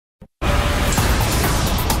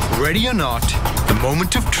Ready or not, the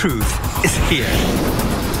moment of truth is here.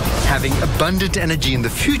 Having abundant energy in the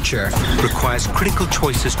future requires critical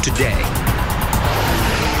choices today.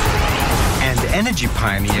 And energy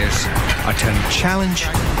pioneers are turning challenge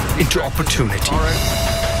into opportunity.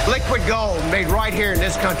 Liquid gold made right here in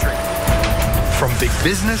this country. From big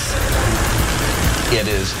business, it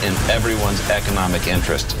is in everyone's economic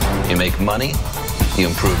interest. You make money, you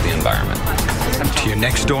improve the environment. To your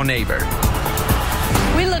next door neighbor.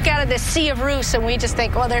 We look out at this sea of roofs and we just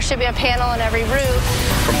think, well, there should be a panel on every roof.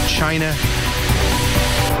 From China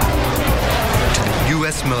to the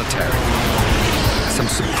U.S. military, some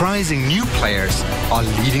surprising new players are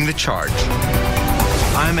leading the charge.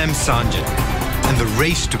 I'm M. Sanjan, and the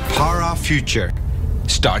race to power our future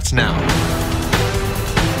starts now.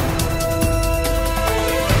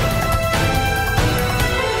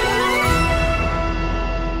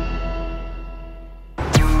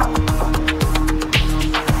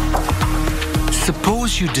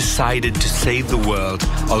 Suppose you decided to save the world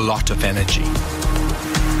a lot of energy,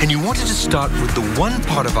 and you wanted to start with the one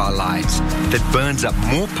part of our lives that burns up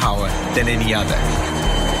more power than any other.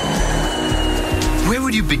 Where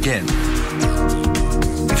would you begin?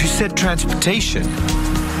 If you said transportation,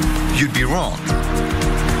 you'd be wrong.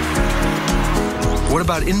 What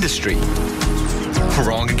about industry?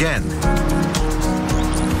 Wrong again.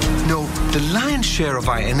 No, the lion's share of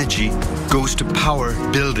our energy goes to power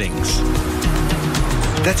buildings.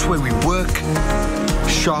 That's where we work,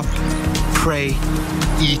 shop, pray,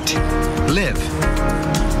 eat, live.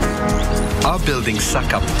 Our buildings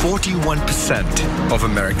suck up 41% of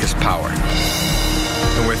America's power.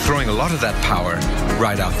 And we're throwing a lot of that power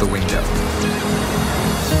right out the window.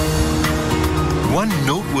 One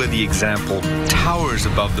noteworthy example towers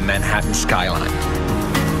above the Manhattan skyline.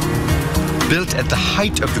 Built at the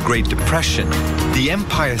height of the Great Depression, the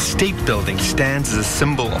Empire State Building stands as a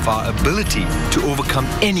symbol of our ability to overcome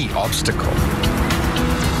any obstacle.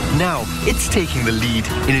 Now, it's taking the lead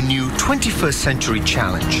in a new 21st century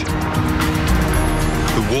challenge: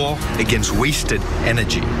 the war against wasted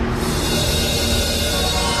energy.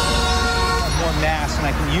 Mass, and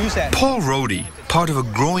I can use that. Paul Rohde, part of a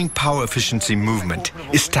growing power efficiency movement,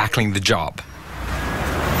 is tackling the job.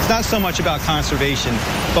 It's not so much about conservation,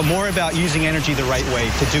 but more about using energy the right way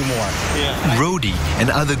to do more. Yeah. Rohde and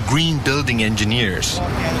other green building engineers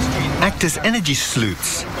act as energy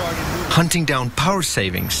sleuths, hunting down power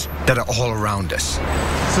savings that are all around us.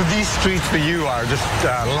 So these streets for you are just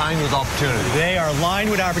lined with opportunity? They are lined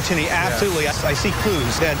with opportunity, absolutely. Yeah. I see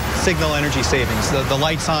clues that signal energy savings. The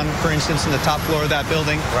lights on, for instance, in the top floor of that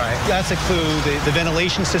building. Right. That's a clue. The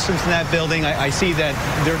ventilation systems in that building, I see that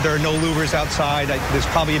there are no louvers outside. There's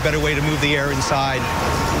probably a better way to move the air inside.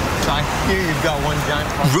 Here you've got one giant...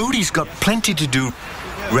 Rohde's got plenty to do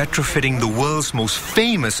retrofitting the world's most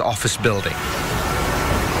famous office building.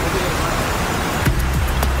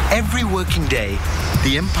 Every working day,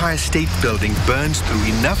 the Empire State Building burns through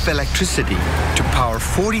enough electricity to power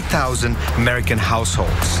 40,000 American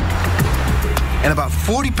households. And about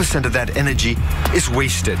 40% of that energy is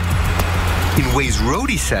wasted in ways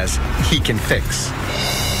Rohde says he can fix.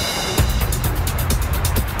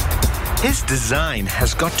 His design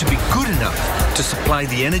has got to be good enough to supply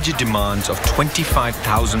the energy demands of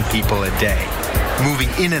 25,000 people a day, moving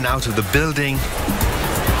in and out of the building,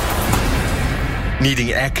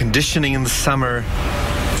 needing air conditioning in the summer,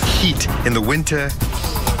 heat in the winter,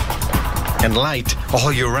 and light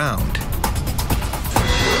all year round.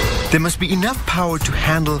 There must be enough power to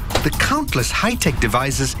handle the countless high-tech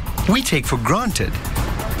devices we take for granted,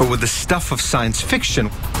 but were the stuff of science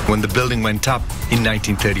fiction when the building went up in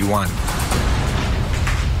 1931.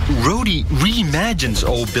 Rohde reimagines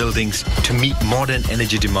old buildings to meet modern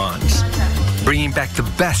energy demands, bringing back the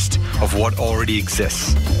best of what already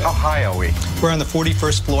exists. How high are we? We're on the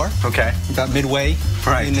 41st floor. Okay. About midway.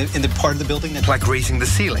 Right. In the part of the building. That's like raising the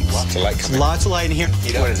ceilings. Lots of light coming. Lots of light in here.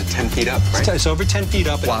 What is it, 10 feet up, right? It's over 10 feet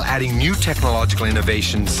up. While adding new technological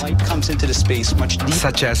innovations. Light comes into the space much deeper.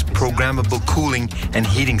 Such as programmable cooling and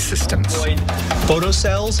heating systems. Photo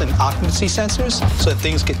cells and occupancy sensors so that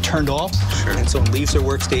things get turned off. Sure. And so when it leaves their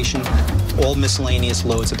workstation, all miscellaneous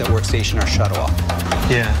loads at that workstation are shut off.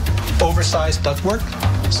 Yeah. Oversized ductwork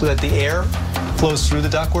so that the air flows through the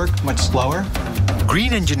ductwork much slower.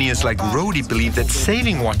 Green engineers like Rohde believe that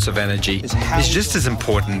saving watts of energy is just as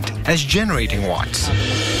important as generating watts.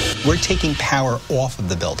 We're taking power off of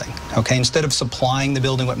the building, okay? Instead of supplying the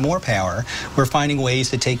building with more power, we're finding ways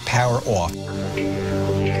to take power off.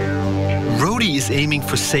 Rohde is aiming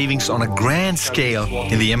for savings on a grand scale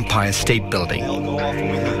in the Empire State Building.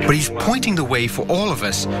 But he's pointing the way for all of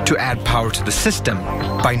us to add power to the system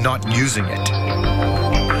by not using it.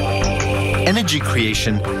 energy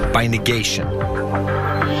creation by negation.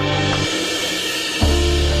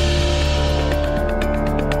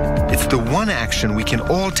 It's the one action we can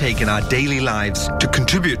all take in our daily lives to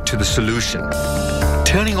contribute to the solution.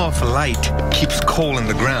 Turning off a light keeps coal in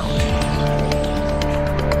the ground.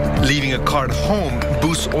 Leaving a car at home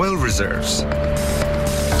boosts oil reserves.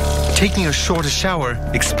 Taking a shorter shower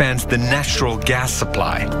expands the natural gas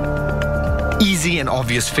supply. Easy and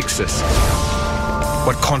obvious fixes.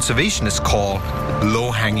 What conservationists call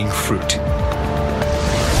low-hanging fruit.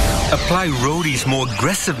 Apply Rhodey's more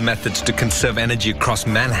aggressive methods to conserve energy across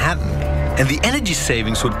Manhattan, and the energy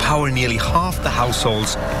savings would power nearly half the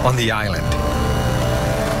households on the island.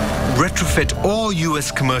 Retrofit all U.S.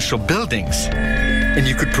 commercial buildings, and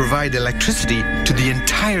you could provide electricity to the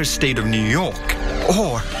entire state of New York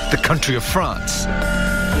or the country of France.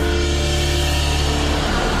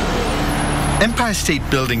 Empire State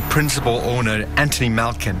Building principal owner Anthony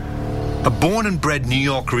Malkin, a born and bred New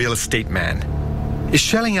York real estate man, is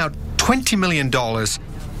shelling out $20 million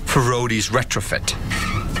for Rhodey's retrofit.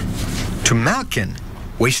 To Malkin,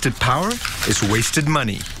 wasted power is wasted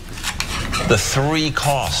money. The three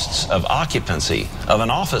costs of occupancy of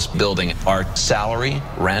an office building are salary,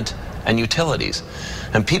 rent, and utilities.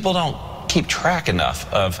 And people don't keep track enough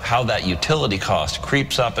of how that utility cost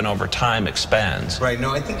creeps up and over time expands. Right,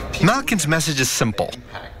 no, I think Malkin's message is simple.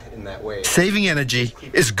 Saving energy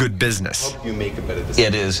is good business.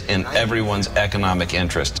 It is in everyone's economic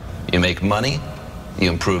interest. You make money, you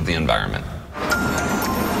improve the environment.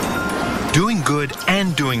 Doing good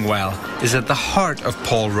and doing well is at the heart of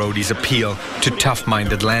Paul Rhodey's appeal to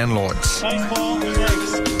tough-minded landlords.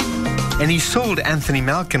 And he sold Anthony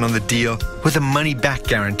Malkin on the deal with a money-back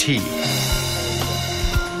guarantee.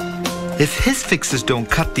 If his fixes don't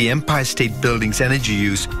cut the Empire State Building's energy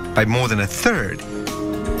use by more than a third,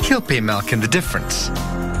 he'll pay Malkin the difference.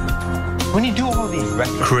 When you do all these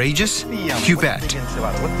Courageous? You bet.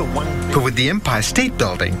 But with the Empire State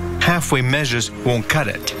Building, halfway measures won't cut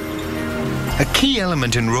it. A key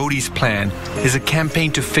element in Rhodey's plan is a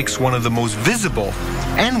campaign to fix one of the most visible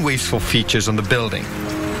and wasteful features on the building,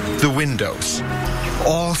 the windows.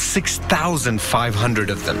 All 6,500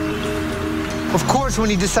 of them. Of course, when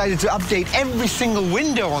he decided to update every single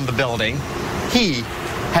window on the building, he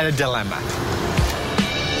had a dilemma.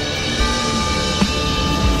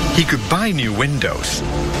 He could buy new windows,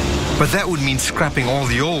 but that would mean scrapping all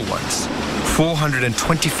the old ones.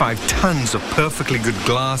 425 tons of perfectly good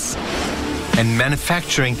glass and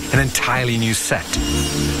manufacturing an entirely new set.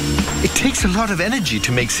 It takes a lot of energy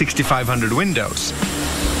to make 6,500 windows.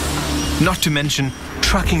 Not to mention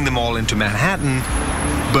trucking them all into Manhattan,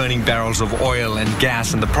 burning barrels of oil and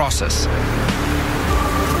gas in the process.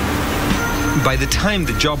 By the time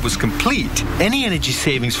the job was complete, any energy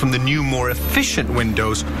savings from the new, more efficient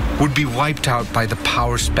windows would be wiped out by the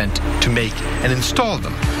power spent to make and install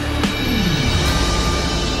them.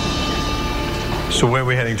 So where are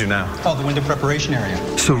we heading to now? Oh, the window preparation area.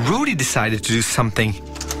 So Rhodey decided to do something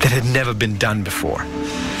that had never been done before.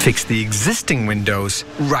 Fix the existing windows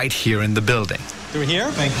right here in the building. Through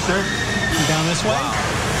here? Thank you, sir. And down this way. Wow.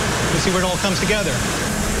 Let's see where it all comes together.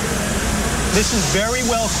 This is very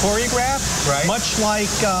well choreographed, right? Much like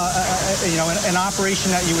an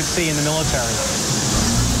operation that you would see in the military.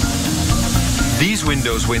 These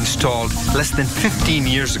windows were installed less than 15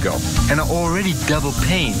 years ago and are already double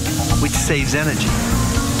pane, which saves energy.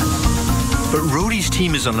 But Rhodey's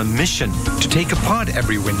team is on a mission to take apart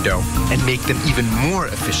every window and make them even more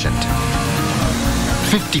efficient.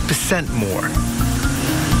 50% more.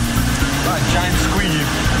 A giant squeeze.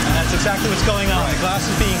 And that's exactly what's going on. Right. The glass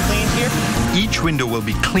is being cleaned here. Each window will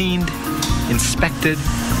be cleaned, inspected,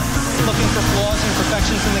 looking for flaws and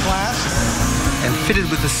imperfections in the glass, and fitted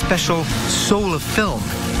with a special solar film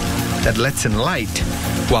that lets in light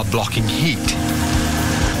while blocking heat.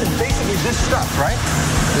 It's basically this stuff, right?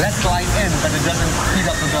 Lets light in, but it doesn't heat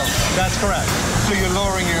up the building. That's correct. So you're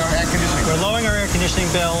lowering your air conditioning. We're lowering our air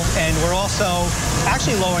conditioning bill, and we're also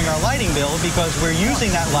actually lowering our lighting bill because we're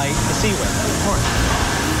using that light to see with. Of course.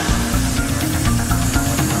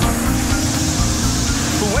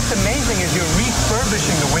 But what's amazing is you're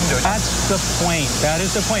refurbishing the windows. That's the point. That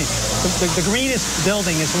is the point. The greenest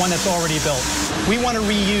building is one that's already built. We want to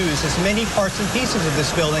reuse as many parts and pieces of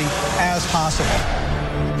this building as possible.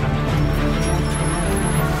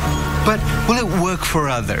 But will it work for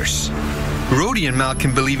others? Rhodey and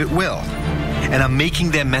Malkin believe it will, and are making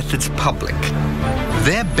their methods public.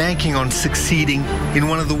 They're banking on succeeding in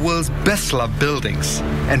one of the world's best-loved buildings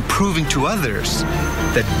and proving to others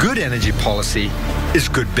that good energy policy is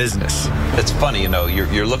good business. It's funny, you know,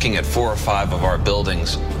 you're looking at 4 or 5 of our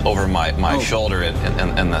buildings over my shoulder in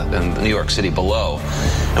the New York City below.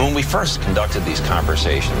 And when we first conducted these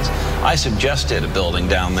conversations, I suggested a building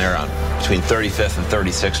down there between 35th and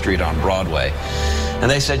 36th Street on Broadway. And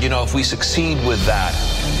they said, you know, if we succeed with that,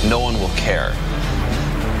 no one will care.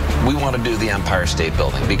 We want to do the Empire State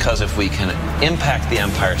Building because if we can impact the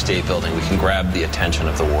Empire State Building, we can grab the attention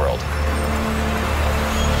of the world.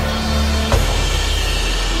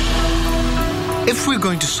 If we're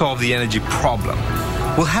going to solve the energy problem,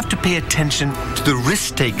 we'll have to pay attention to the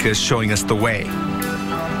risk takers showing us the way.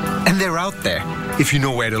 And they're out there, if you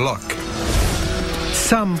know where to look.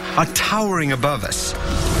 Some are towering above us.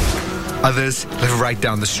 Others live right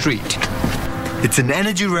down the street. It's an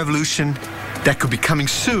energy revolution that could be coming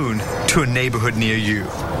soon to a neighborhood near you.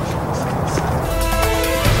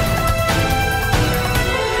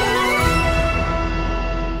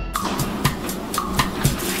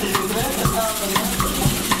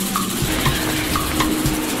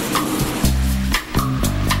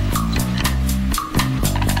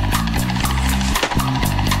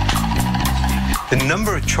 The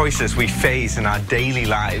number of choices we face in our daily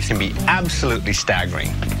lives can be absolutely staggering.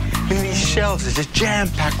 I mean, these shelves are just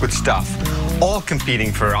jam-packed with stuff, all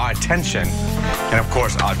competing for our attention and, of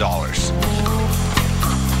course, our dollars.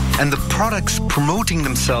 And the products promoting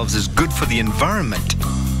themselves as good for the environment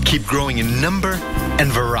keep growing in number and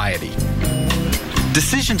variety.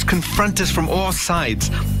 Decisions confront us from all sides,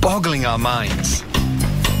 boggling our minds.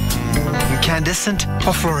 Incandescent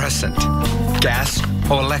or fluorescent, gas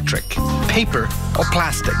or electric, paper or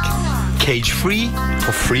plastic, cage-free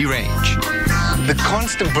or free range. The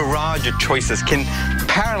constant barrage of choices can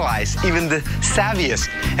paralyze even the savviest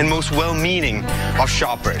and most well-meaning of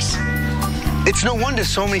shoppers. It's no wonder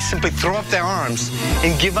so many simply throw up their arms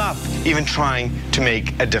and give up even trying to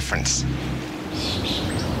make a difference.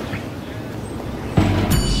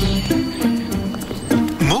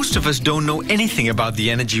 Most of us don't know anything about the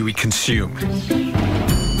energy we consume.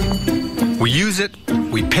 We use it,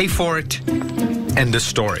 we pay for it, end of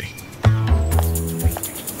story.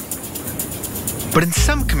 But in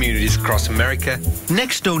some communities across America,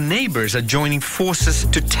 next-door neighbors are joining forces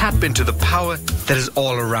to tap into the power that is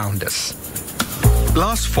all around us.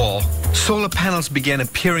 Last fall, solar panels began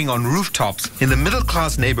appearing on rooftops in the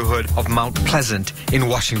middle-class neighborhood of Mount Pleasant in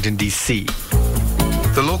Washington, D.C.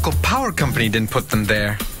 The local power company didn't put them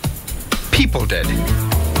there. People did.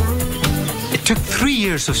 It took 3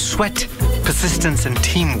 years of sweat, persistence, and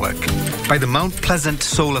teamwork by the Mount Pleasant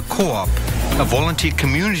Solar Co-op, a volunteer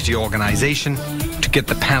community organization, to get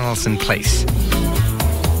the panels in place.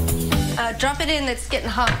 Drop it in, it's getting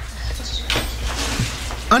hot.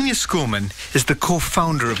 Anya Schoolman is the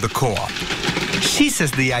co-founder of the co-op. She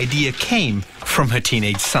says the idea came from her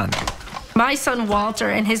teenage son. My son Walter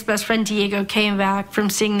and his best friend Diego came back from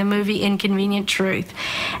seeing the movie Inconvenient Truth.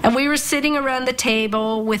 And we were sitting around the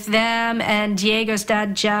table with them and Diego's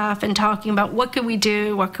dad Jeff and talking about what could we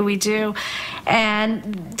do,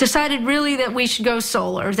 and decided really that we should go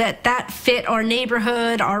solar, that fit our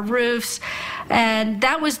neighborhood, our roofs, and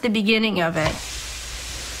that was the beginning of it.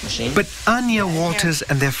 But Anya, Walters,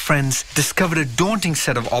 and their friends discovered a daunting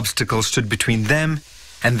set of obstacles stood between them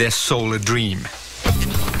and their solar dream.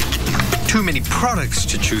 Too many products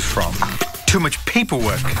to choose from, too much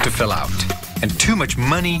paperwork to fill out, and too much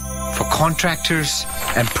money for contractors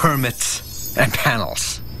and permits and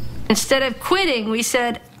panels. Instead of quitting, we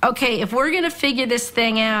said, okay, if we're going to figure this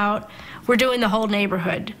thing out, we're doing the whole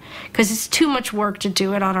neighborhood, because it's too much work to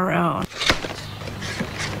do it on our own.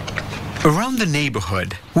 Around the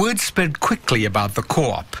neighborhood, word spread quickly about the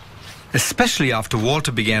co-op, especially after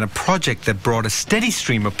Walter began a project that brought a steady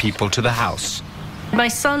stream of people to the house. My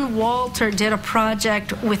son Walter did a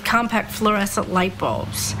project with compact fluorescent light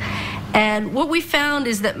bulbs. And what we found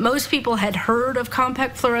is that most people had heard of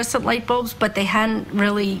compact fluorescent light bulbs, but they hadn't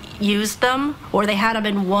really used them, or they had them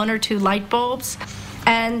in 1 or 2 light bulbs.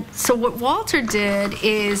 And so what Walter did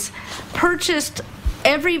is purchased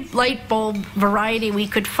every light bulb variety we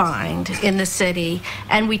could find in the city,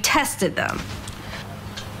 and we tested them.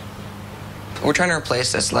 We're trying to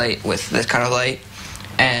replace this light with this kind of light,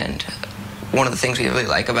 and one of the things we really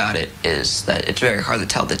like about it is that it's very hard to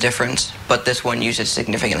tell the difference, but this one uses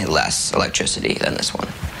significantly less electricity than this one.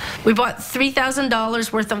 We bought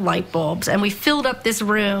 $3,000 worth of light bulbs, and we filled up this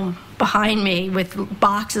room behind me with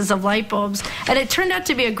boxes of light bulbs. And it turned out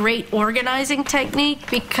to be a great organizing technique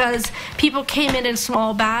because people came in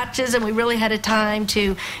small batches and we really had a time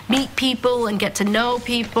to meet people and get to know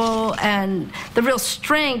people. And the real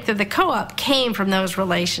strength of the co-op came from those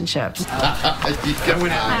relationships.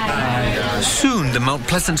 Soon, the Mount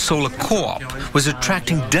Pleasant Solar Co-op was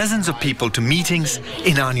attracting dozens of people to meetings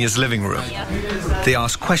in Anya's living room. They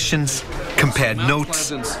asked questions, compared notes,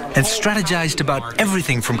 and strategized about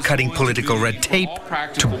everything from cutting political red tape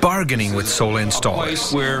to bargaining with solar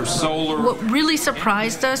installers. What really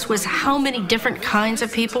surprised us was how many different kinds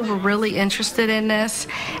of people were really interested in this,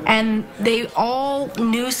 and they all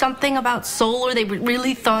knew something about solar. They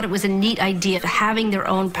really thought it was a neat idea of having their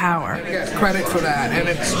own power. Credit for that, and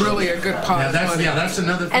it's really a good cause. That's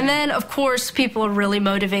another thing. And then, of course, people are really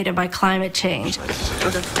motivated by climate change.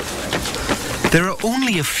 There are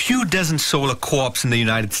only a few dozen solar co-ops in the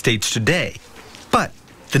United States today, but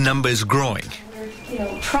the number is growing.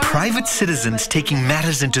 Private citizens taking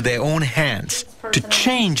matters into their own hands to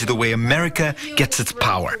change the way America gets its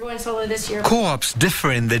power. Co-ops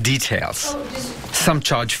differ in their details. Some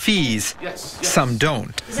charge fees, some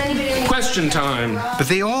don't. Question time. But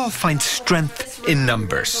they all find strength in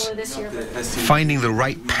numbers. Finding the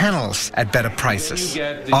right panels at better prices.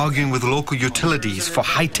 Arguing with local utilities for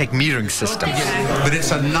high-tech metering systems. But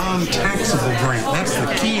it's a non-taxable grant. That's the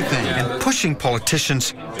key thing. And pushing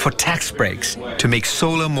politicians for tax breaks to make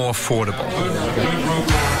solar more affordable.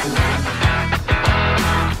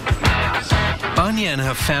 Anya and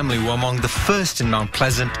her family were among the first in Mount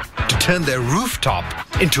Pleasant to turn their rooftop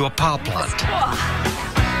into a power plant.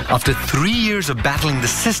 After 3 years of battling the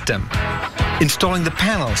system, installing the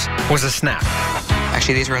panels was a snap.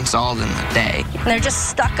 Actually, these were installed in a day. They're just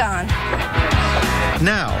stuck on.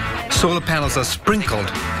 Now, solar panels are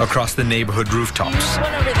sprinkled across the neighborhood rooftops.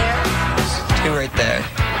 One over there. There's two right there.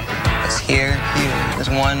 There's here. There's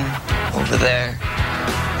one over there.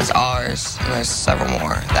 There's ours, and there's several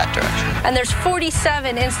more that direction. And there's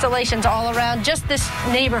 47 installations all around just this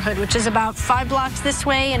neighborhood, which is about 5 blocks this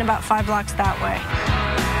way and about 5 blocks that way.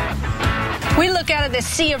 We look out at this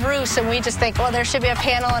sea of roofs and we just think, well, there should be a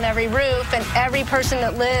panel on every roof, and every person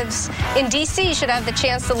that lives in D.C. should have the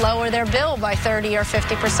chance to lower their bill by 30 or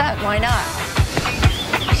 50%. Why not?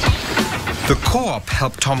 The co-op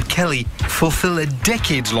helped Tom Kelly fulfill a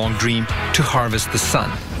decades-long dream to harvest the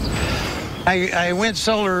sun. I went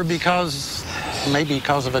solar because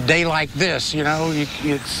of a day like this, you know.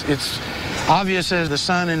 It's obvious as the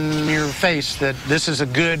sun in your face that this is a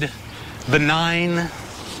good, benign,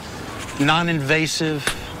 non-invasive,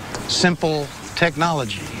 simple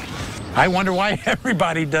technology. I wonder why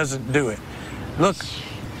everybody doesn't do it. Look,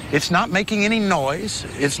 it's not making any noise.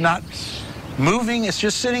 It's not moving. It's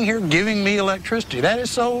just sitting here giving me electricity. That is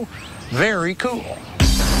so very cool.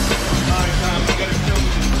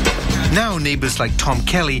 Now neighbors like Tom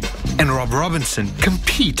Kelly and Rob Robinson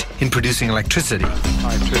compete in producing electricity.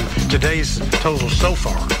 Today's total so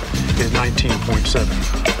far is 19.7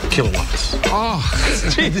 kilowatts. Oh,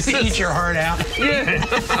 Eat your heart out. Yeah.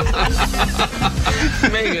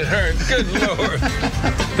 Make it hurt. Good Lord.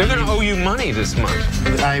 They're going to owe you money this month.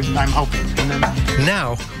 I'm hoping.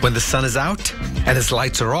 Now, when the sun is out and his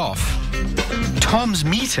lights are off, Tom's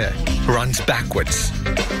meter runs backwards.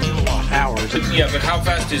 Hours. Yeah, but how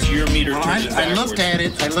fast is your meter turning backwards? I looked at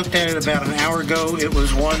it about an hour ago. It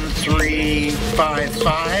was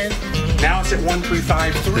 1355. Now it's at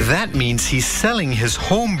 1353. That means he's selling his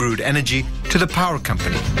home-brewed energy to the power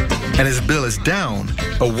company, and his bill is down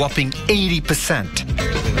a whopping 80%.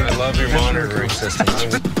 I love your monitoring system.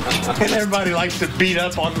 And everybody likes to beat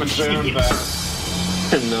up on themselves.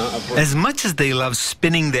 As much as they love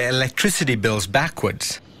spinning their electricity bills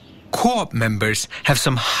backwards, co-op members have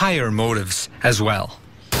some higher motives as well.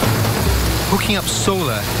 Hooking up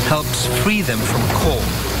solar helps free them from coal,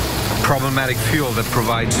 problematic fuel that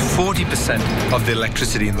provides 40% of the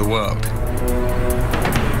electricity in the world.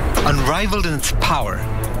 Unrivaled in its power,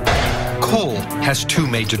 coal has two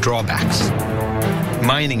major drawbacks.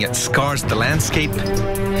 Mining it scars the landscape,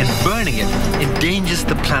 and burning it endangers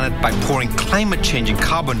the planet by pouring climate-changing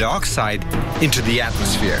carbon dioxide into the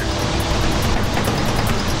atmosphere.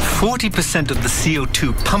 40% of the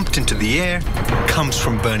CO2 pumped into the air comes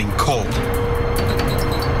from burning coal.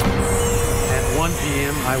 At 1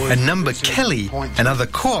 p.m., I was... A number Kelly and other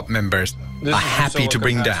co-op members are happy to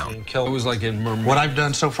bring down. What I've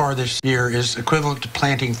done so far this year is equivalent to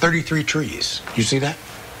planting 33 trees. You see that?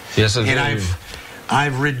 Yes, I do. And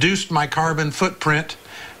I've reduced my carbon footprint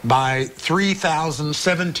by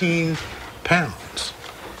 3,017 pounds.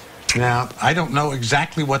 Now, I don't know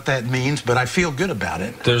exactly what that means, but I feel good about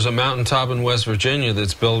it. There's a mountaintop in West Virginia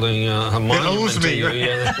that's building a monument to you.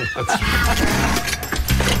 Yeah,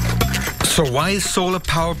 So why is solar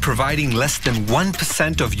power providing less than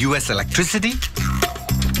 1% of U.S. electricity?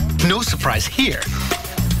 No surprise here.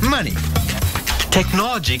 Money.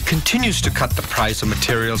 Technology continues to cut the price of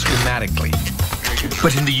materials dramatically.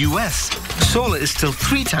 But in the U.S., solar is still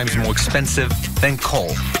 3 times more expensive than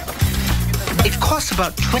coal. It costs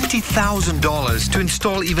about $20,000 to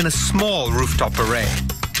install even a small rooftop array.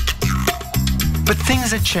 But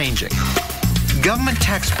things are changing. Government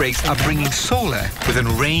tax breaks are bringing solar within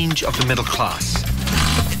range of the middle class.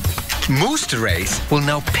 Most arrays will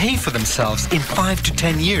now pay for themselves in 5 to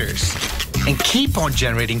 10 years and keep on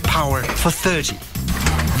generating power for 30.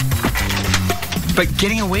 But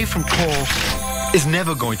getting away from coal is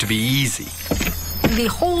never going to be easy. The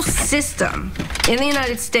whole system in the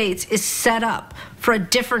United States is set up for a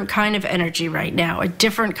different kind of energy right now, a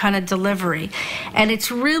different kind of delivery. And it's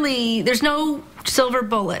really, there's no silver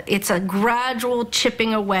bullet. It's a gradual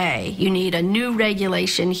chipping away. You need a new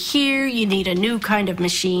regulation here, you need a new kind of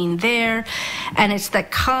machine there, and it's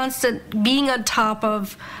that constant being on top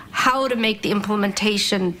of how to make the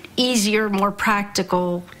implementation easier, more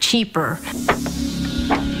practical, cheaper.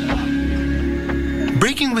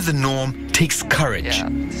 Breaking with the norm takes courage,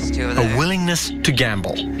 a willingness to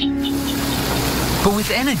gamble. But with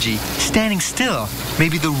energy, standing still may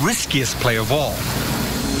be the riskiest play of all.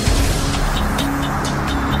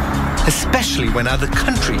 Especially when other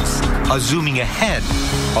countries are zooming ahead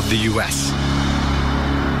of the US.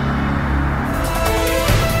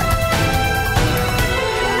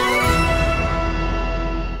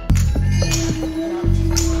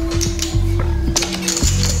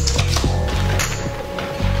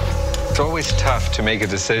 It's always tough to make a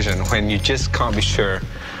decision when you just can't be sure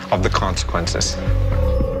of the consequences.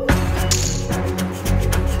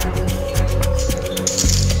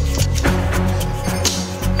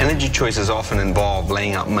 Energy choices often involve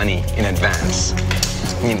laying out money in advance.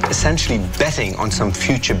 I mean, essentially betting on some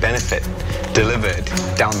future benefit delivered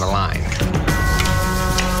down the line.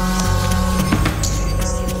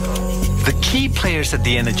 The key players at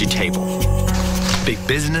the energy table: big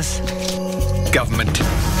business, government,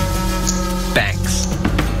 banks,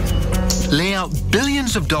 lay out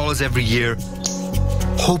billions of dollars every year,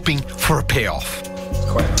 hoping for a payoff.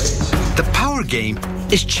 The power game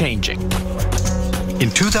is changing. In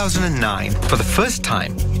 2009, for the first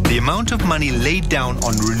time, the amount of money laid down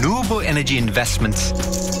on renewable energy investments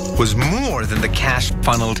was more than the cash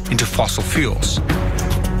funneled into fossil fuels.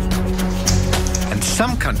 And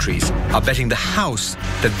some countries are betting the house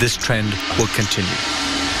that this trend will continue.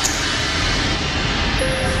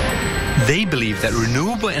 They believe that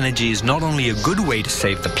renewable energy is not only a good way to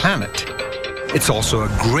save the planet, it's also a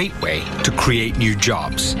great way to create new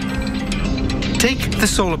jobs. Take the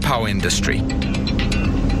solar power industry.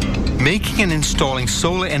 Making and installing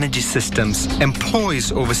solar energy systems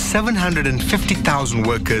employs over 750,000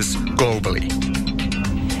 workers globally.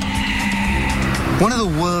 One of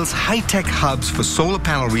the world's high-tech hubs for solar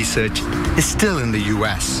panel research is still in the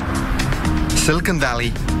US, Silicon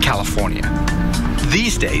Valley, California.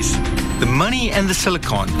 These days, the money and the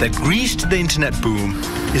silicon that greased the internet boom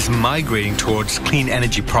is migrating towards clean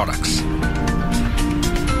energy products.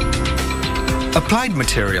 Applied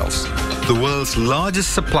Materials, the world's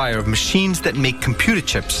largest supplier of machines that make computer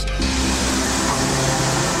chips,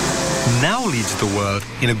 now leads the world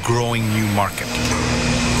in a growing new market: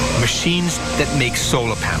 machines that make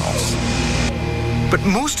solar panels. But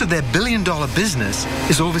most of their billion-dollar business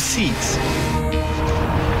is overseas.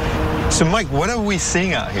 So, Mike, what are we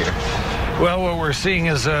seeing out here? Well, what we're seeing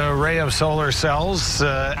is an array of solar cells.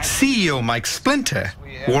 CEO Mike Splinter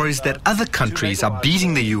worries that other countries are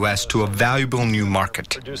beating the U.S. to a valuable new market.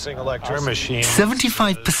 Producing electromachines.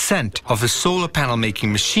 75% of the solar panel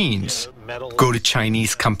making machines go to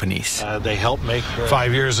Chinese companies. They help make.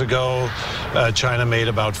 5 years ago, China made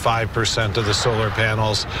about 5% of the solar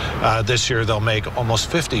panels. This year, they'll make almost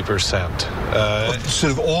 50%.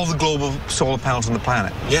 Sort of all the global solar panels on the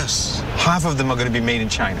planet? Yes. Half of them are going to be made in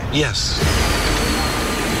China? Yes.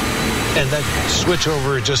 And that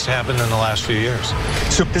switchover just happened in the last few years.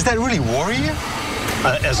 So does that really worry you?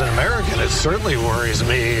 As an American, it certainly worries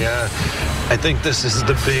me. I think this is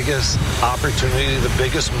the biggest opportunity, the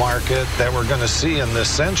biggest market that we're going to see in this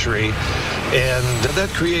century. And that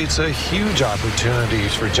creates a huge opportunity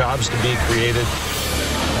for jobs to be created.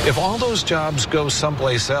 If all those jobs go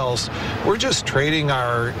someplace else, we're just trading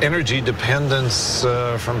our energy dependence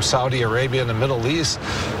from Saudi Arabia and the Middle East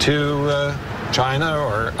to China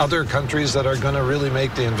or other countries that are going to really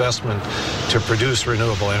make the investment to produce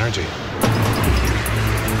renewable energy.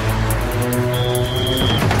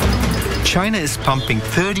 China is pumping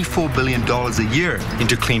 $34 billion a year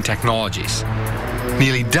into clean technologies,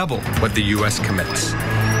 nearly double what the U.S. commits.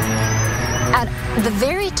 At the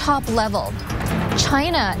very top level,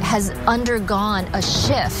 China has undergone a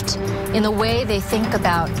shift in the way they think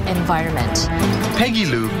about environment. Peggy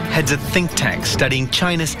Liu heads a think tank studying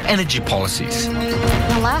China's energy policies. In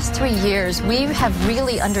the last 3 years, we have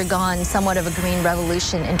really undergone somewhat of a green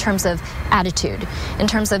revolution in terms of attitude, in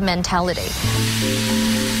terms of mentality.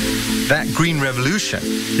 That green revolution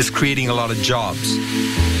is creating a lot of jobs,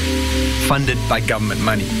 funded by government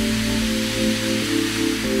money.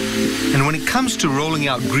 And when it comes to rolling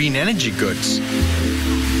out green energy goods,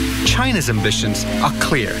 China's ambitions are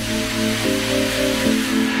clear.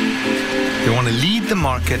 They want to lead the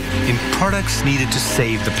market in products needed to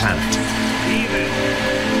save the planet.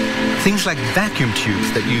 Things like vacuum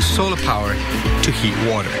tubes that use solar power to heat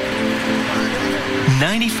water.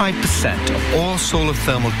 95% of all solar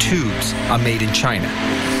thermal tubes are made in China.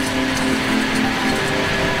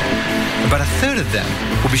 About a third of them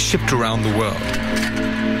will be shipped around the world.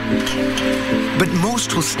 But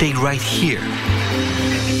most will stay right here,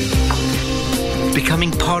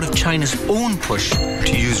 becoming part of China's own push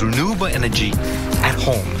to use renewable energy at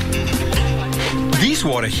home. These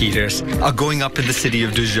water heaters are going up in the city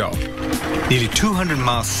of Dezhou, nearly 200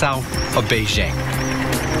 miles south of Beijing.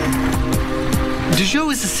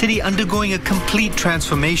 Dezhou is a city undergoing a complete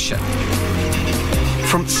transformation.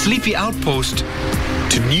 From sleepy outpost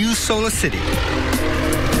to new solar city.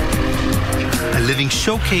 A living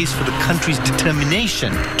showcase for the country's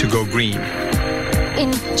determination to go green.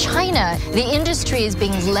 In China, the industry is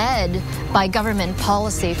being led by government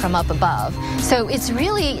policy from up above. So it's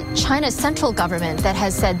really China's central government that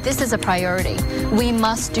has said this is a priority. We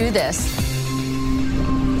must do this.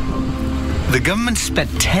 The government spent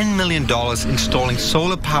 $10 million installing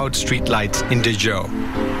solar-powered streetlights in Dezhou.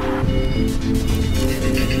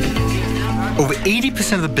 Over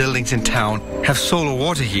 80% of the buildings in town have solar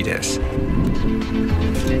water heaters.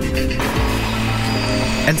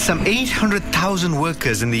 And some 800,000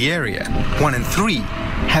 workers in the area, 1 in 3,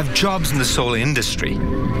 have jobs in the solar industry.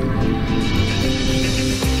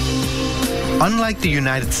 Unlike the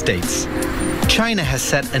United States, China has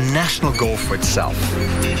set a national goal for itself.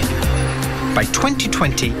 By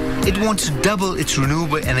 2020, it wants to double its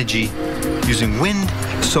renewable energy using wind,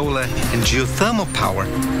 solar, and geothermal power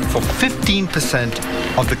for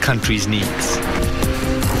 15% of the country's needs.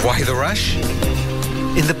 Why the rush?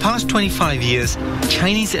 In the past 25 years,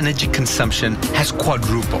 Chinese energy consumption has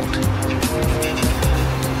quadrupled.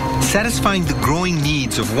 Satisfying the growing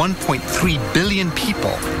needs of 1.3 billion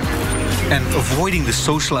people and avoiding the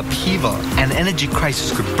social upheaval an energy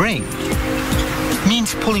crisis could bring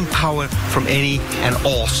means pulling power from any and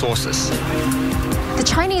all sources. The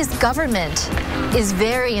Chinese government is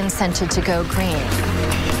very incented to go green.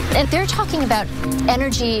 And they're talking about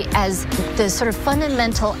energy as the sort of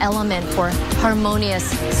fundamental element for harmonious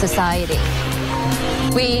society.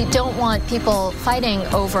 We don't want people fighting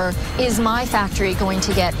over, is my factory going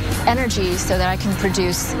to get energy so that I can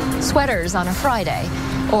produce sweaters on a Friday?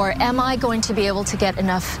 Or am I going to be able to get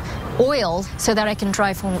enough oil so that I can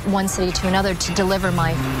drive from one city to another to deliver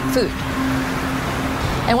my food?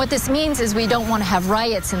 And what this means is we don't want to have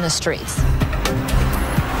riots in the streets.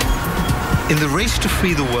 In the race to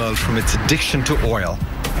free the world from its addiction to oil,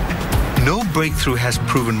 no breakthrough has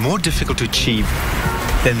proven more difficult to achieve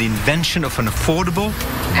than the invention of an affordable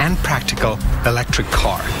and practical electric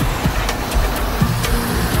car.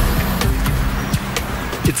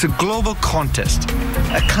 It's a global contest,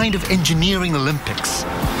 a kind of engineering Olympics.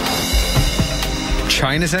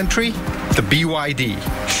 China's entry? The BYD,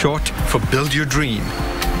 short for Build Your Dream.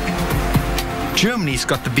 Germany's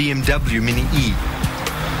got the BMW Mini E.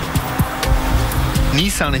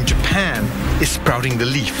 Nissan in Japan is sprouting the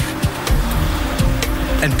Leaf.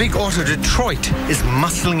 And Big Auto Detroit is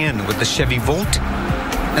muscling in with the Chevy Volt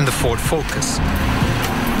and the Ford Focus,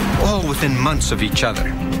 all within months of each other.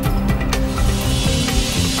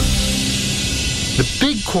 The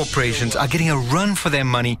big corporations are getting a run for their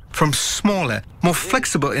money from smaller, more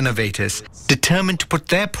flexible innovators determined to put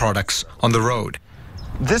their products on the road.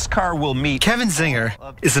 This car will meet... Kevin Zinger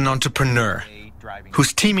is an entrepreneur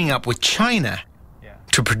who's teaming up with China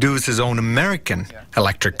to produce his own American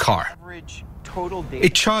electric car.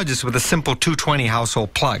 It charges with a simple 220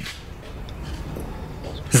 household plug.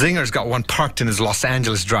 Zinger's got one parked in his Los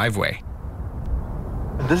Angeles driveway.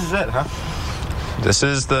 This is it, huh? This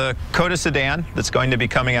is the Coda sedan that's going to be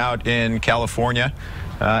coming out in California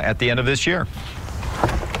at the end of this year.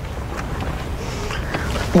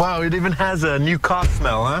 Wow, it even has a new car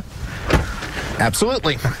smell, huh?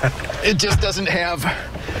 Absolutely. It just doesn't have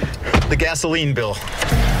the gasoline bill.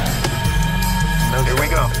 Here we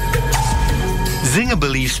go. Zinger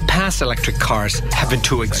believes past electric cars have been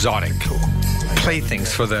too exotic,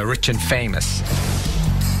 playthings for the rich and famous.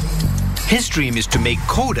 His dream is to make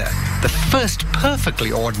Coda the first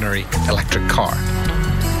perfectly ordinary electric car,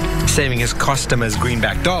 saving his customers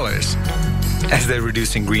greenback dollars as they're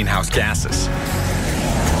reducing greenhouse gases.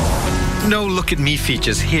 No look-at-me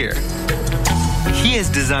features here. He has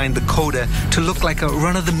designed the Coda to look like a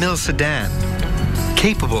run-of-the-mill sedan,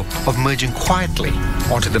 capable of merging quietly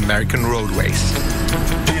onto the American roadways.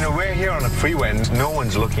 You know, we're here on a freeway and no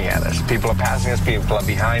one's looking at us. People are passing us, people are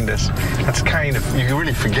behind us. That's kind of, you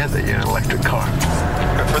really forget that you're an electric car.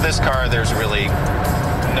 For this car, there's really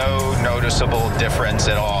no noticeable difference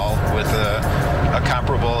at all with a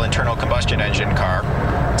comparable internal combustion engine car,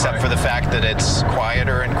 except for the fact that it's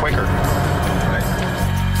quieter and quicker.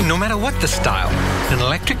 No matter what the style, an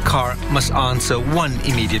electric car must answer one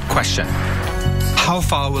immediate question. How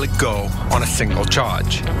far will it go on a single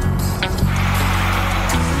charge?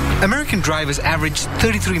 American drivers average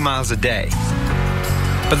 33 miles a day,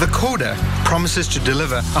 but the Coda promises to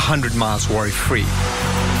deliver 100 miles worry-free.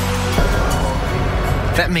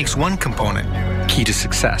 That makes one component key to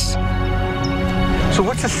success. So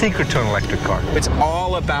what's the secret to an electric car? It's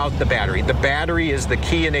all about the battery. The battery is the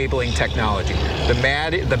key enabling technology.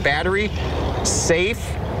 The battery,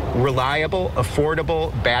 safe, reliable,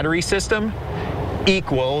 affordable battery system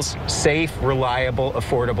equals safe, reliable,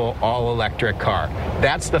 affordable, all-electric car.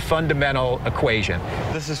 That's the fundamental equation.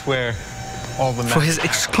 This is where all the... For his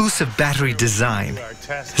exclusive battery design,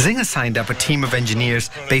 Zinger signed up a team of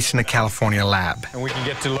engineers based in a California lab. And we can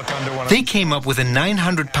get to look under one of... They came up with a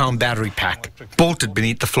 900-pound battery pack bolted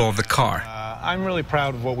beneath the floor of the car. I'm really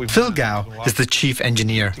proud of what we've Phil done. Gao is the chief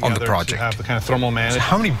engineer on the project. To have the kind of thermal management. So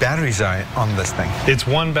how many batteries are on this thing? It's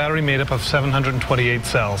one battery made up of 728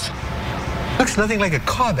 cells. Looks nothing like a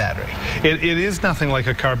car battery. It is nothing like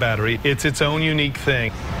a car battery. It's its own unique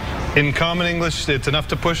thing. In common English, it's enough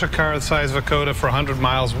to push a car the size of a Coda for 100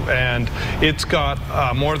 miles, and it's got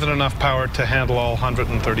more than enough power to handle all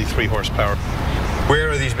 133 horsepower.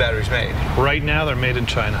 Where are these batteries made? Right now, they're made in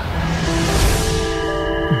China.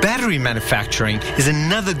 Battery manufacturing is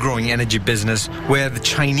another growing energy business where the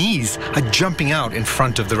Chinese are jumping out in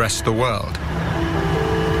front of the rest of the world.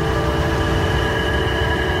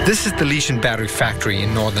 This is the Lishan Battery Factory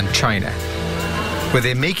in northern China, where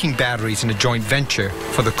they're making batteries in a joint venture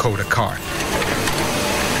for the Coda car.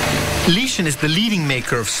 Lishan is the leading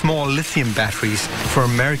maker of small lithium batteries for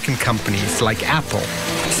American companies like Apple,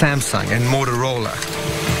 Samsung, and Motorola.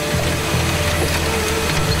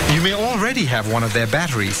 You may already have one of their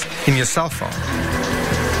batteries in your cell phone.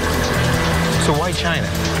 So why China?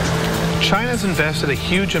 China's invested a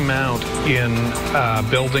huge amount in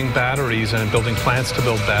building batteries and building plants to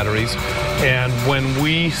build batteries. And when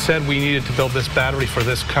we said we needed to build this battery for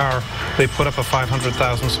this car, they put up a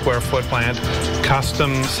 500,000 square foot plant,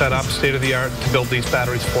 custom set up, state-of-the-art, to build these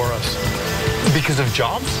batteries for us. Because of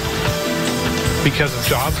jobs? Because of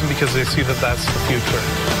jobs and because they see that that's the future.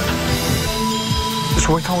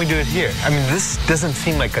 So why can't we do it here? I mean, this doesn't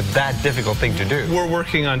seem like that difficult thing to do. We're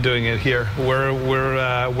working on doing it here.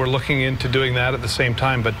 We're looking into doing that at the same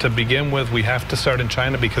time. But to begin with, we have to start in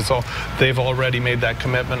China because they've already made that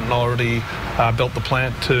commitment and already built the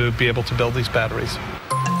plant to be able to build these batteries.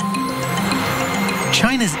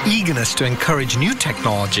 China's eagerness to encourage new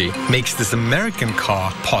technology makes this American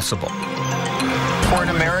car possible. For an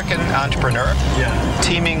American entrepreneur,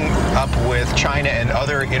 teaming up with China and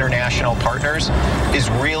other international partners is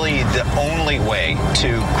really the only way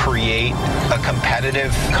to create a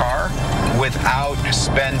competitive car without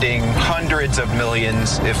spending hundreds of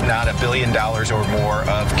millions, if not $1 billion or more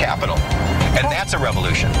of capital. And that's a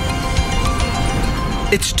revolution.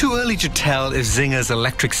 It's too early to tell if Zinger's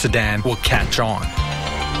electric sedan will catch on.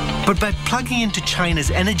 But by plugging into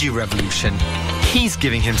China's energy revolution, he's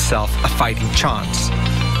giving himself a fighting chance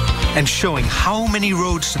and showing how many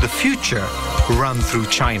roads to the future run through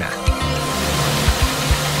China.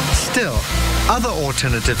 Still, other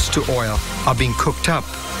alternatives to oil are being cooked up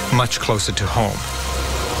much closer to home.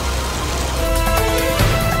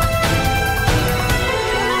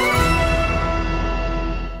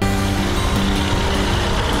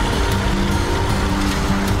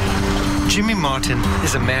 Jimmy Martin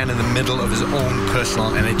is a man in the middle of his own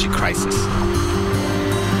personal energy crisis.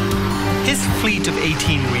 His fleet of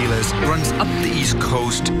 18-wheelers runs up the East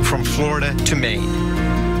Coast from Florida to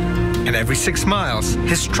Maine. And every 6 miles,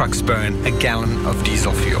 his trucks burn a gallon of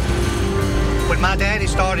diesel fuel. When my daddy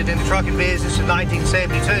started in the trucking business in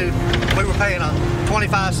 1972, we were paying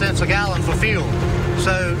 25 cents a gallon for fuel.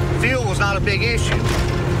 So fuel was not a big issue.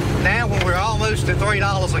 Now when we're almost at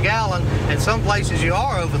 $3 a gallon, and some places you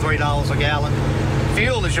are over $3 a gallon,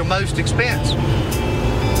 fuel is your most expense.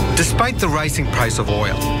 Despite the rising price of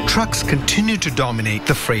oil, trucks continue to dominate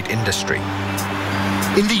the freight industry.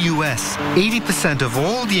 In the US, 80% of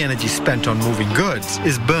all the energy spent on moving goods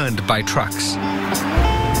is burned by trucks.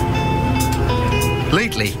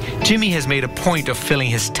 Lately, Jimmy has made a point of filling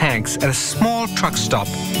his tanks at a small truck stop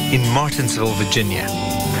in Martinsville, Virginia.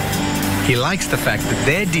 He likes the fact that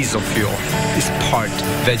their diesel fuel is part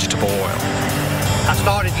vegetable oil. I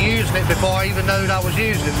started using it before I even knew I was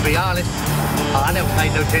using it, to be honest. I never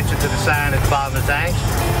paid no attention to the sign at the bottom of the tanks.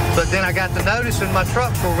 But then I got to noticing my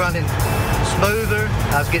trucks were running smoother.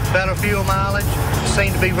 I was getting better fuel mileage.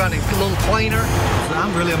 Seemed to be running a little cleaner. So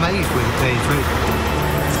I'm really amazed with it, to tell you the truth.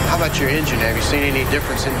 How about your engine? Have you seen any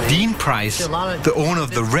difference in the... Dean Price, the owner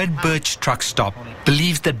of the Red Birch truck stop,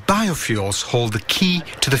 believes that biofuels hold the key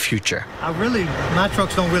to the future. My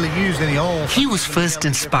trucks don't really use any oil. He was first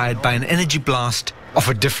inspired by an energy blast of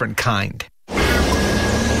a different kind.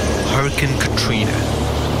 Hurricane Katrina.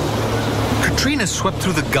 Katrina swept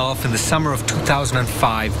through the Gulf in the summer of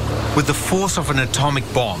 2005 with the force of an atomic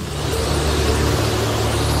bomb,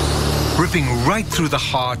 ripping right through the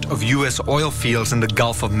heart of U.S. oil fields in the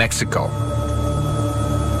Gulf of Mexico.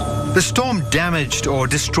 The storm damaged or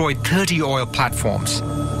destroyed 30 oil platforms,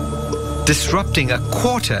 disrupting a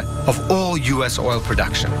quarter of all U.S. oil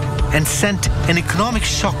production, and sent an economic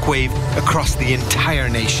shockwave across the entire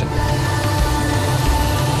nation.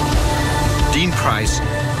 Dean Price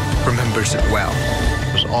remembers it well.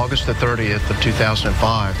 It was August the 30th of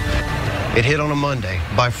 2005. It hit on a Monday.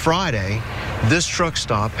 By Friday, this truck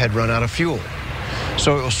stop had run out of fuel.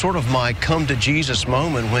 So it was sort of my come to Jesus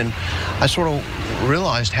moment when I sort of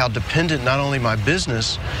realized how dependent not only my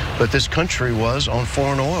business, but this country was on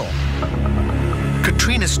foreign oil.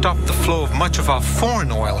 Katrina stopped the flow of much of our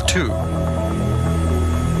foreign oil too,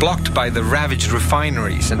 blocked by the ravaged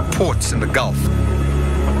refineries and ports in the Gulf.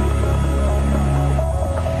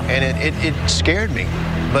 And it scared me.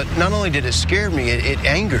 But not only did it scare me, it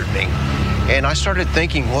angered me. And I started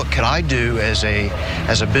thinking, what could I do as a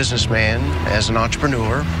businessman, as an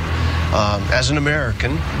entrepreneur, as an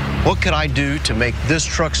American? What could I do to make this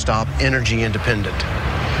truck stop energy independent?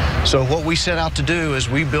 So what we set out to do is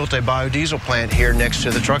we built a biodiesel plant here next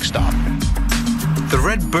to the truck stop. The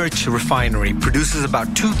Red Birch refinery produces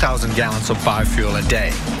about 2,000 gallons of biofuel a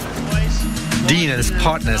day. Dean and his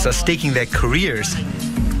partners are staking their careers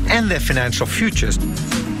and their financial futures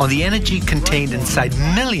on the energy contained inside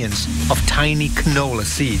millions of tiny canola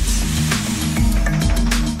seeds.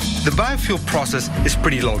 The biofuel process is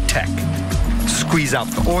pretty low tech. Squeeze out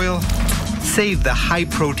the oil, save the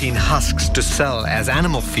high-protein husks to sell as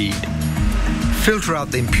animal feed, filter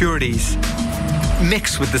out the impurities,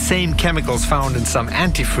 mix with the same chemicals found in some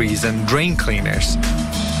antifreeze and drain cleaners,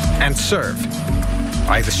 and serve,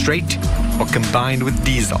 either straight or combined with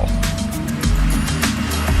diesel.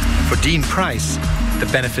 For Dean Price, the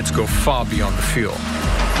benefits go far beyond the fuel.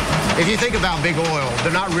 If you think about big oil,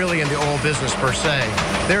 they're not really in the oil business per se.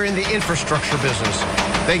 They're in the infrastructure business.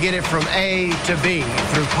 They get it from A to B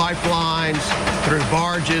through pipelines, through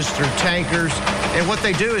barges, through tankers. And what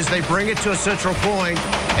they do is they bring it to a central point,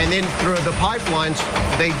 and then through the pipelines,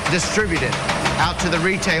 they distribute it out to the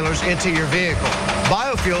retailers into your vehicle.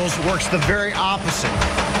 Biofuels works the very opposite.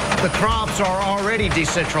 The crops are already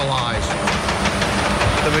decentralized.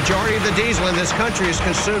 The majority of the diesel in this country is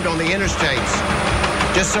consumed on the interstates.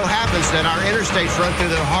 Just so happens that our interstates run through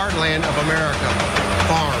the heartland of America,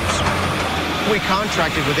 farms. We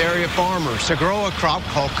contracted with area farmers to grow a crop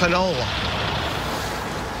called canola.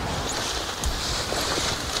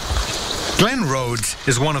 Glenn Rhodes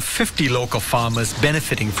is one of 50 local farmers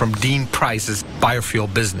benefiting from Dean Price's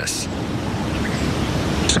biofuel business.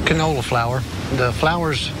 It's a canola flower. The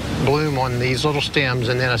flowers bloom on these little stems,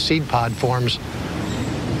 and then a seed pod forms.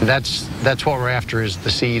 That's what we're after, is the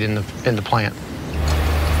seed in the plant.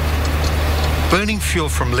 Burning fuel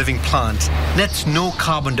from living plants nets no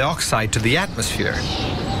carbon dioxide to the atmosphere.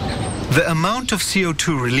 The amount of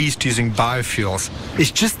CO2 released using biofuels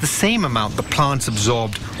is just the same amount the plants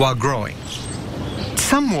absorbed while growing.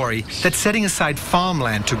 Some worry that setting aside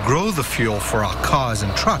farmland to grow the fuel for our cars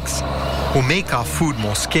and trucks will make our food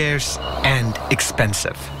more scarce and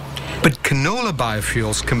expensive. But canola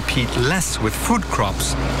biofuels compete less with food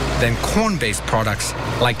crops than corn-based products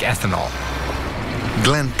like ethanol.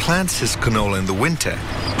 Glenn plants his canola in the winter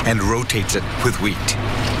and rotates it with wheat.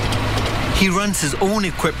 he runs his own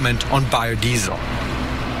equipment on biodiesel.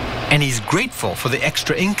 And he's grateful for the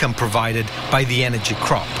extra income provided by the energy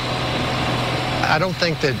crop. I don't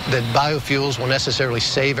think that biofuels will necessarily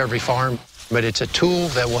save every farm, but it's a tool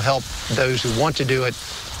that will help those who want to do it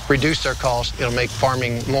reduce their costs. It'll make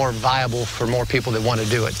farming more viable for more people that want to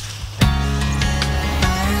do it.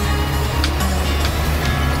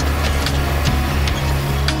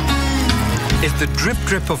 If the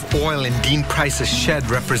drip of oil in Dean Price's shed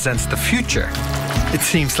represents the future, it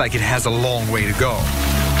seems like it has a long way to go.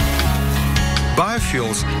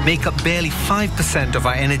 Biofuels make up barely 5% of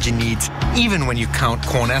our energy needs, even when you count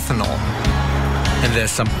corn ethanol. And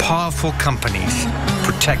there's some powerful companies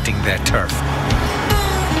protecting their turf.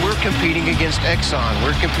 We're competing against Exxon.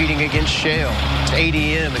 We're competing against Shell. It's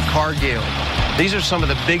ADM and Cargill. These are some of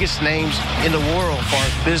the biggest names in the world as far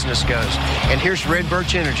as business goes. And here's Red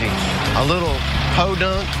Birch Energy, a little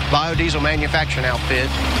podunk biodiesel manufacturing outfit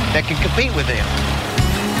that can compete with them.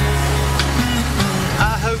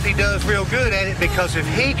 I hope he does real good at it, because if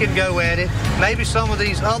he can go at it, maybe some of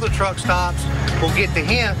these other truck stops will get the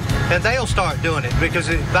hint and they'll start doing it, because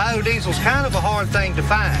biodiesel's kind of a hard thing to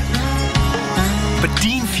find. But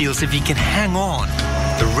Dean feels if he can hang on,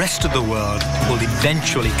 the rest of the world will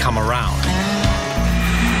eventually come around.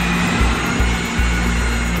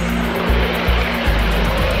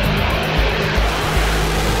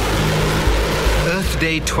 Earth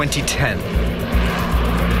Day 2010.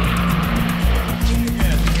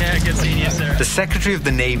 Good seeing you, sir. The Secretary of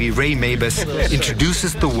the Navy, Ray Mabus,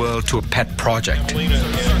 introduces the world to a pet project.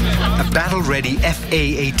 A battle-ready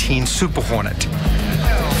FA-18 Super Hornet,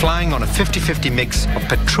 flying on a 50-50 mix of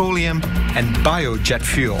petroleum and biojet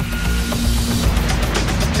fuel.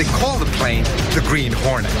 They call the plane the Green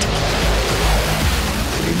Hornet.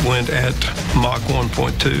 It went at Mach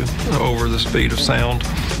 1.2 over the speed of sound.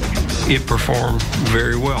 It performed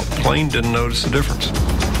very well. The plane didn't notice the difference.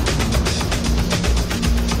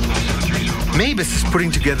 Mabus is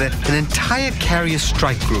putting together an entire carrier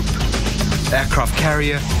strike group. Aircraft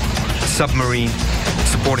carrier, submarine,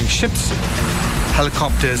 supporting ships,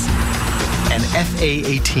 helicopters, and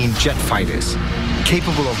FA-18 jet fighters,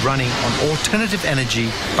 capable of running on alternative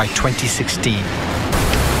energy by 2016.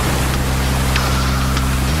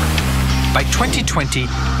 By 2020,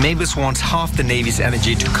 Mabus wants half the Navy's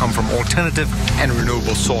energy to come from alternative and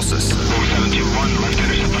renewable sources.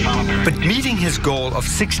 But meeting his goal of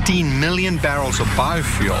 16 million barrels of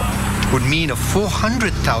biofuel would mean a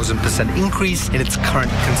 400,000% increase in its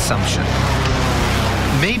current consumption.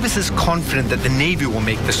 Mabus is confident that the Navy will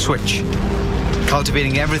make the switch,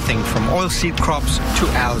 cultivating everything from oilseed crops to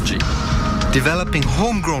algae, developing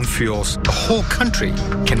homegrown fuels the whole country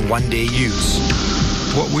can one day use.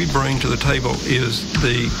 What we bring to the table is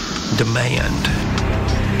the demand.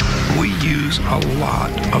 We use a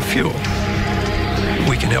lot of fuel.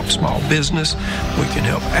 We can help small business, we can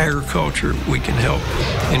help agriculture, we can help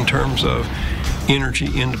in terms of energy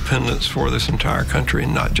independence for this entire country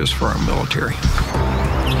and not just for our military.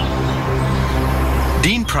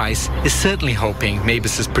 Dean Price is certainly hoping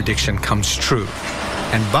Mabus's prediction comes true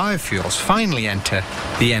and biofuels finally enter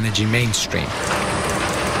the energy mainstream.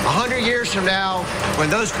 100 years from now, when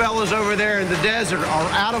those fellows over there in the desert are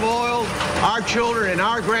out of oil, our children and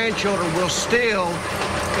our grandchildren will still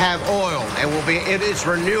have oil, and it's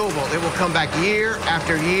renewable. It will come back year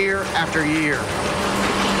after year after year.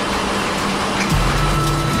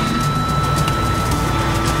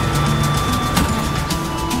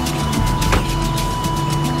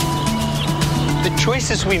 The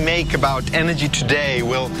choices we make about energy today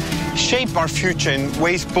will shape our future in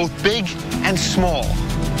ways both big and small.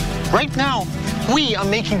 Right now, we are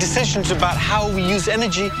making decisions about how we use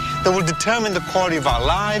energy that will determine the quality of our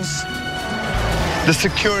lives, the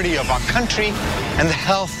security of our country, and the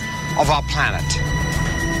health of our planet.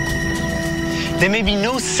 There may be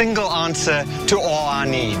no single answer to all our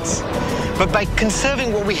needs, but by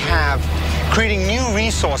conserving what we have, creating new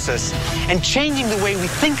resources, and changing the way we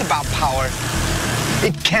think about power,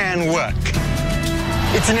 it can work.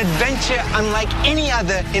 It's an adventure unlike any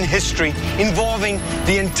other in history, involving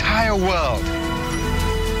the entire world.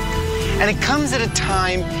 And it comes at a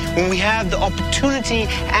time when we have the opportunity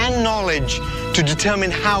and knowledge to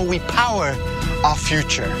determine how we power our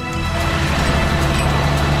future.